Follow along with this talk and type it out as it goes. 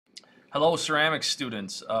Hello ceramics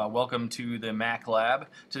students, welcome to the Mac Lab.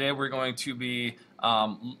 Today we're going to be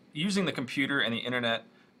using the computer and the internet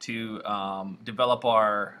to develop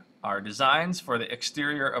our designs for the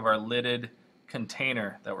exterior of our lidded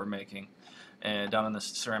container that we're making down in the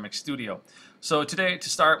ceramic studio. So today, to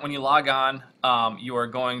start, when you log on, you are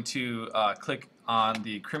going to click on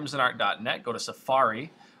the crimsonart.net, go to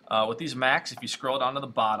Safari. With these Macs, if you scroll down to the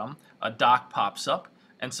bottom, a dock pops up.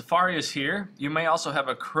 And Safari is here. You may also have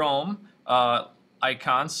a Chrome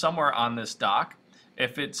icon somewhere on this dock.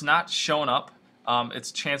 If it's not shown up,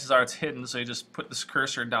 chances are it's hidden, so you just put this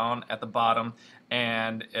cursor down at the bottom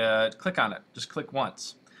and click on it. Just click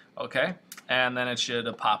once, okay? And then it should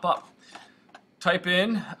pop up. Type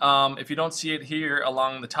in, if you don't see it here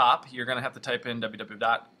along the top, you're going to have to type in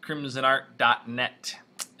www.crimsonart.net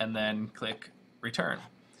and then click return.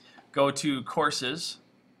 Go to Courses,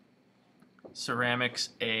 Ceramics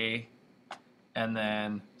A, and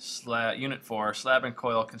then Unit 4, Slab and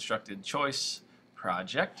Coil Constructed Choice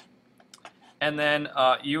Project. And then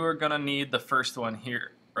you are going to need the first one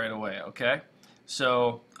here right away, okay?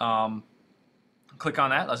 So click on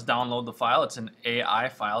that. Let's download the file. It's an AI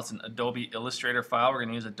file. It's an Adobe Illustrator file. We're going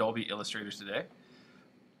to use Adobe Illustrators today.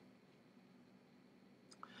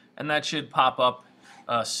 And that should pop up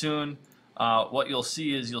soon. What you'll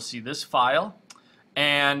see is you'll see this file.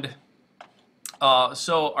 And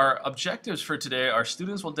so our objectives for today are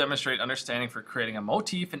students will demonstrate understanding for creating a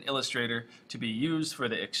motif in Illustrator to be used for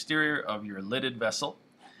the exterior of your lidded vessel.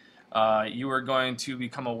 You are going to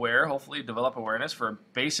become aware, hopefully develop awareness for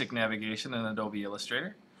basic navigation in Adobe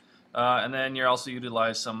Illustrator. And then you're also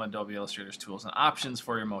utilize some Adobe Illustrator's tools and options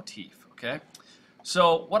for your motif. Okay.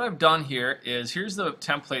 So what I've done here is here's the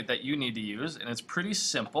template that you need to use, and it's pretty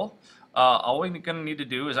simple. All we're going to need to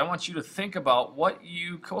do is I want you to think about what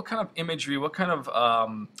kind of imagery, what kind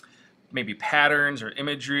of maybe patterns or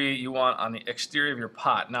imagery you want on the exterior of your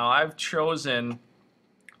pot. Now I've chosen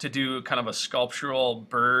to do kind of a sculptural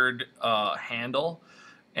bird handle,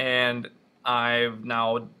 and I've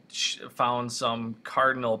now found some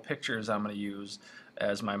cardinal pictures I'm going to use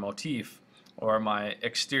as my motif or my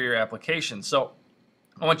exterior application. So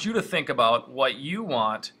I want you to think about what you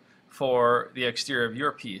want for the exterior of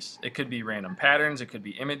your piece. It could be random patterns, it could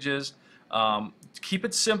be images. Keep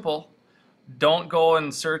it simple. Don't go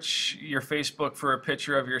and search your Facebook for a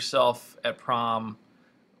picture of yourself at prom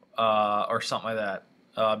or something like that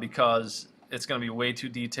because it's going to be way too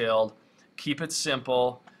detailed. Keep it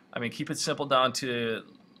simple. I mean, keep it simple down to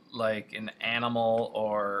like an animal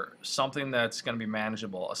or something that's going to be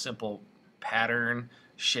manageable, a simple pattern,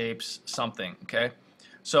 shapes, something, okay?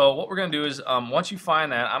 So what we're going to do is once you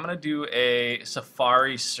find that, I'm going to do a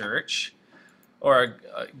Safari search or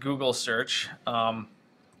a Google search and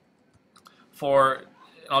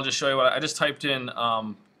I'll just show you what I just typed in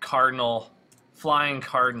cardinal, flying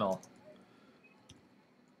cardinal.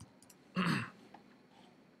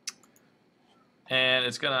 And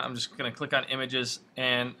I'm just going to click on images,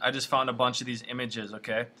 and I just found a bunch of these images,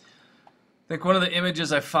 okay? I think one of the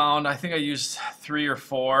images I found, I think I used 3 or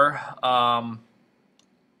 4.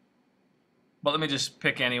 But let me just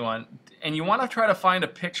pick anyone. And you want to try to find a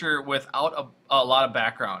picture without a lot of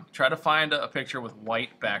background. Try to find a picture with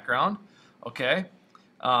white background. Okay.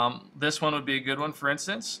 This one would be a good one, for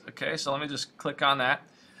instance. Okay, so let me just click on that.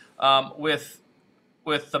 With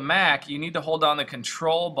the Mac, you need to hold down the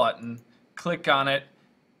Control button, click on it,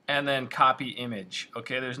 and then copy image.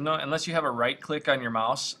 Okay, unless you have a right click on your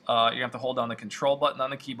mouse, you have to hold down the Control button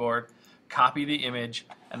on the keyboard, copy the image,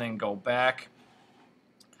 and then go back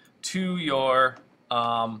to your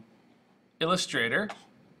Illustrator,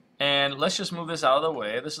 and let's just move this out of the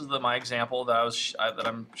way. This is my example that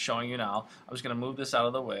I'm showing you now. I'm just going to move this out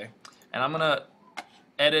of the way, and I'm going to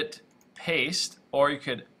edit, paste, or you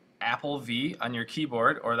could Apple V on your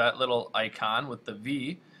keyboard, or that little icon with the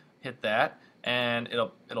V. Hit that, and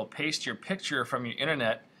it'll paste your picture from your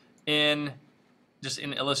internet just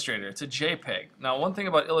in Illustrator. It's a JPEG. Now, one thing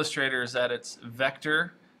about Illustrator is that it's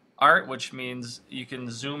vector art, which means you can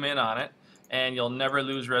zoom in on it and you'll never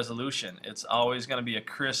lose resolution. It's always going to be a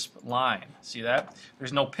crisp line. See that?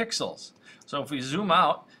 There's no pixels. So if we zoom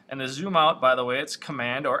out, and the zoom out, by the way, it's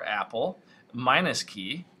Command or Apple minus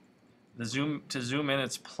key. To zoom in,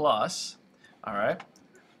 it's plus. All right.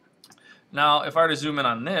 Now, if I were to zoom in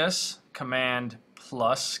on this, Command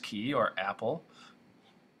plus key or Apple.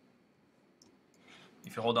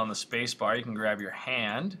 If you hold down the space bar, you can grab your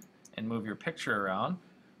hand and move your picture around.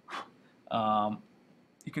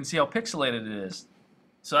 You can see how pixelated it is.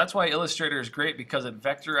 So that's why Illustrator is great, because it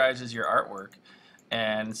vectorizes your artwork,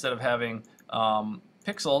 and instead of having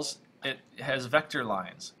pixels, it has vector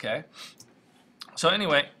lines. Okay. So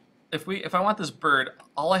anyway, if I want this bird,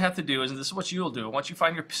 all I have to do is, and this is what you'll do, once you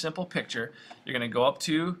find your simple picture, you're going to go up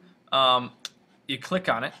to, you click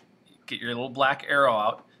on it, get your little black arrow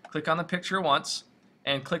out, click on the picture once,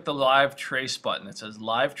 and click the live trace button. It says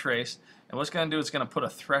live trace, and what's going to do is going to put a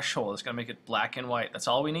threshold. It's going to make it black and white. That's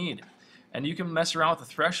all we need. And you can mess around with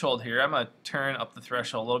the threshold here. I'm going to turn up the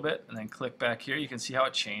threshold a little bit and then click back here. You can see how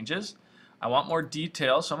it changes. I want more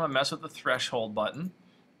detail, so I'm going to mess with the threshold button.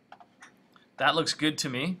 That looks good to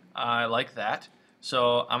me. I like that.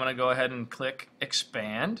 So I'm going to go ahead and click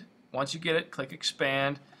expand. Once you get it, click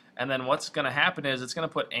expand. And then what's going to happen is it's going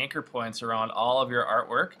to put anchor points around all of your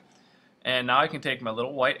artwork. And now I can take my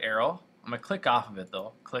little white arrow. I'm going to click off of it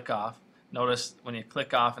though. Click off. Notice when you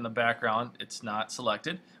click off in the background, it's not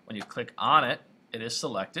selected. When you click on it, it is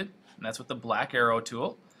selected. And that's with the black arrow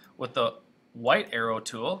tool. With the white arrow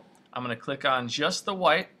tool, I'm going to click on just the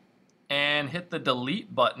white and hit the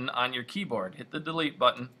delete button on your keyboard. Hit the delete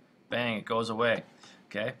button. Bang, it goes away.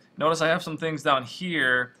 Okay. Notice I have some things down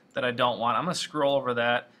here that I don't want. I'm going to scroll over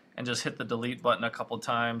that and just hit the delete button a couple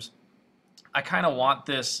times. I kind of want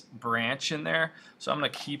this branch in there, so I'm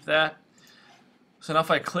going to keep that. So now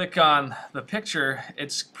if I click on the picture,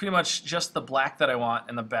 it's pretty much just the black that I want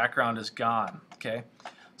and the background is gone. Okay.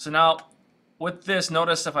 So now with this,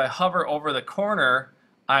 notice if I hover over the corner,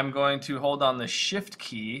 I'm going to hold on the shift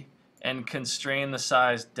key and constrain the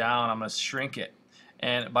size down. I'm going to shrink it.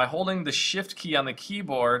 And by holding the shift key on the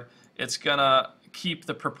keyboard, it's going to keep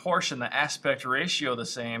the proportion, the aspect ratio the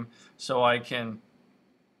same, so I can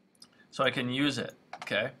use it.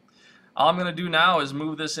 Okay. All I'm going to do now is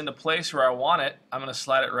move this into place where I want it. I'm going to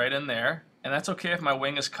slide it right in there, and that's okay if my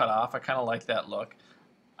wing is cut off. I kind of like that look.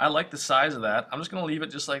 I like the size of that. I'm just going to leave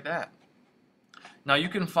it just like that. Now you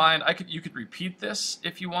can find, you could repeat this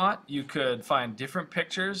if you want. You could find different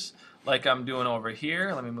pictures like I'm doing over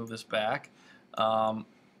here. Let me move this back.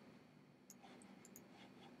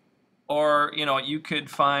 Or you could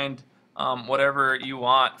find whatever you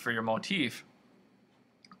want for your motif.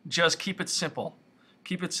 Just keep it simple.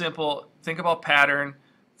 Keep it simple. Think about pattern.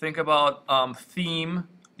 Think about theme,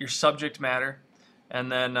 your subject matter,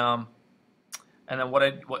 and then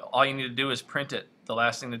what all you need to do is print it. The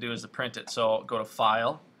last thing to do is to print it. So go to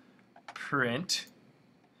File, Print,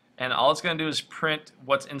 and all it's going to do is print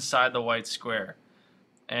what's inside the white square.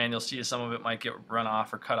 And you'll see some of it might get run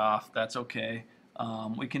off or cut off. That's okay.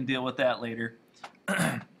 We can deal with that later.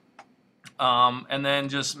 And then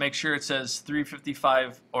just make sure it says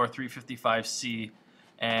 355 or 355C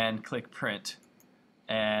and click print,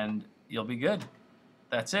 and you'll be good.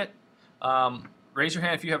 That's it. Raise your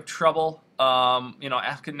hand if you have trouble.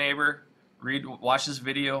 Ask a neighbor, watch this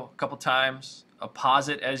video a couple times, pause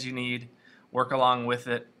it as you need, work along with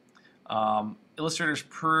it. Illustrator's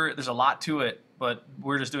there's a lot to it, but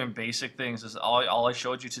we're just doing basic things. This is all I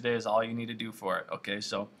showed you today is all you need to do for it. Okay,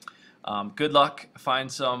 so good luck.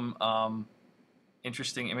 Find some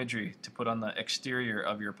interesting imagery to put on the exterior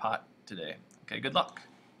of your pot today. Okay, good luck.